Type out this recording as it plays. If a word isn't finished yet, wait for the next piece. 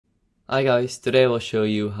Hi guys, today I will show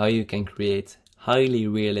you how you can create highly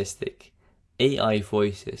realistic AI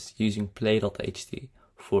voices using Play.ht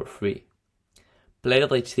for free.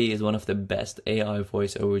 Play.ht is one of the best AI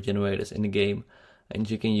voiceover generators in the game,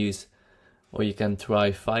 and you can use, or you can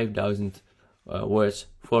try 5,000 words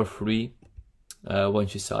for free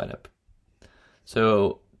once you sign up.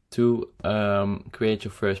 So to create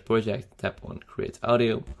your first project, tap on Create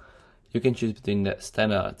Audio. You can choose between the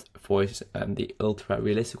standard voice and the ultra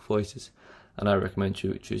realistic voices, and I recommend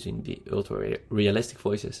you choosing the ultra realistic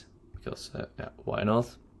voices because yeah, why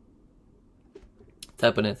not?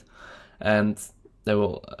 Tap on it and there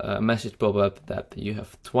will a message pop up that you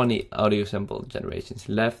have 20 audio sample generations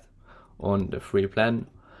left on the free plan,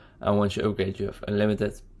 and once you upgrade you have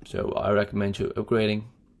unlimited, so I recommend you upgrading.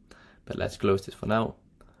 But let's close this for now.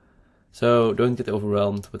 So don't get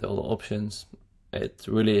overwhelmed with all the options. It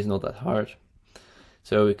really is not that hard.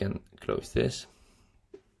 So we can close this.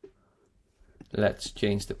 Let's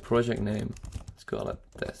change the project name. Let's call it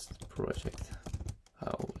test project.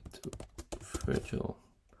 How to virtual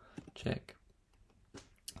check.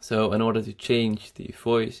 So in order to change the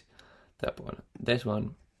voice, tap on this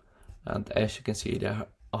one. And as you can see, there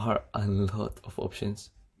are a lot of options.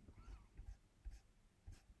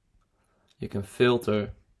 You can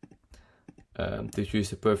filter to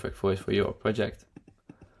choose the perfect voice for your project.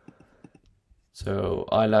 So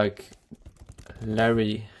I like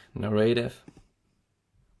Larry narrative.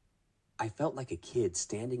 I felt like a kid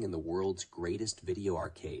standing in the world's greatest video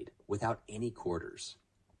arcade without any quarters,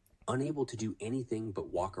 unable to do anything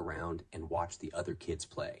but walk around and watch the other kids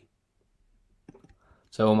play.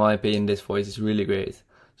 So in my opinion, this voice is really great.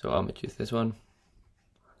 So I'm gonna choose this one.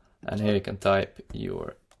 And here you can type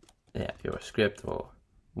your script or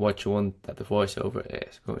what you want that the voiceover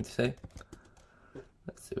is going to say.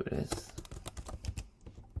 Let's do this.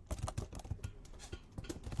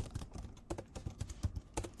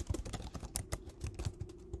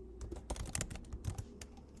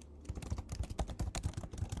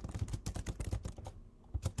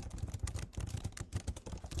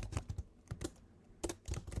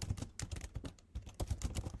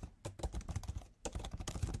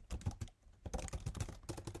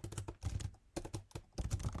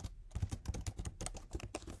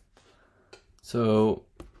 So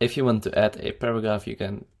if you want to add a paragraph, you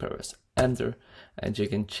can press enter and you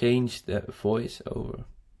can change the voice over.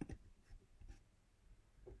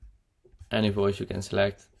 Any voice you can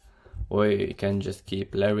select, or you can just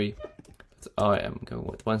keep Larry, but I am going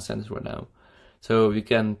with one sentence right now. So we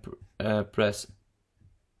can press,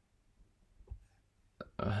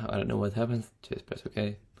 I don't know what happens, just press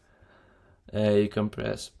OK. You can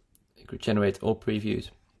press generate all previews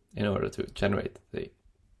in order to generate the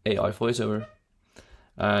AI voiceover.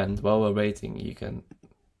 And while we're waiting, you can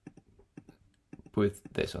put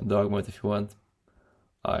this on dark mode if you want.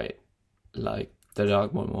 I like the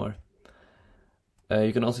dark mode more.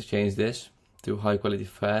 You can also change this to high quality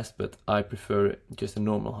fast, but I prefer just a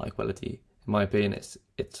normal high quality. In my opinion,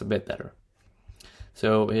 it's a bit better.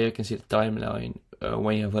 So here you can see the timeline.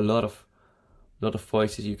 When you have a lot of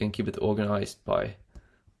voices, you can keep it organized by,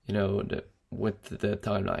 with the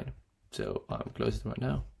timeline. So I'm closing it right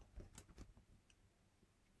now.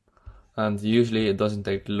 And usually it doesn't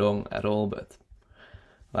take long at all, but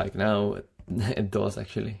like now it does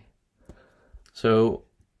actually. So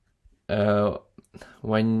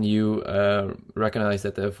when you recognize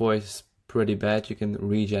that the voice is pretty bad, you can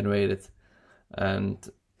regenerate it, and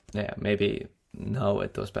yeah, maybe now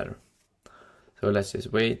it does better. So let's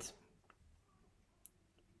just wait.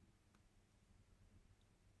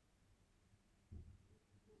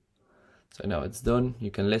 So now it's done,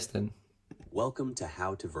 you can listen. Welcome to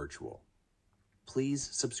How to Virtual. Please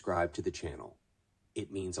subscribe to the channel.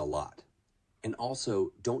 It means a lot. And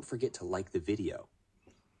also, don't forget to like the video.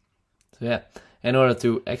 So yeah, in order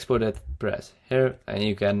to export it, press here, and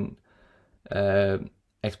you can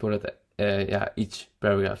export it, each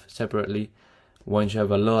paragraph separately. Once you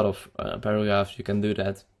have a lot of paragraphs, you can do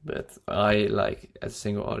that, but I like as a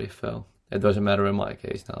single audio file. It doesn't matter in my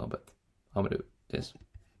case now, but I'm gonna do this.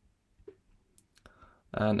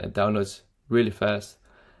 And it downloads really fast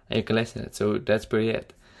and you can listen it. So that's pretty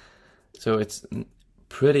it. So it's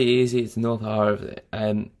pretty easy, it's not hard,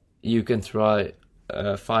 and you can try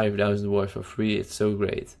 5,000 words for free. It's so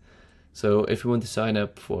great. So if you want to sign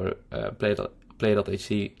up for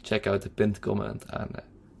Play.ht, check out the pinned comment, and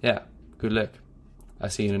yeah, good luck. I'll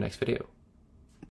see you in the next video.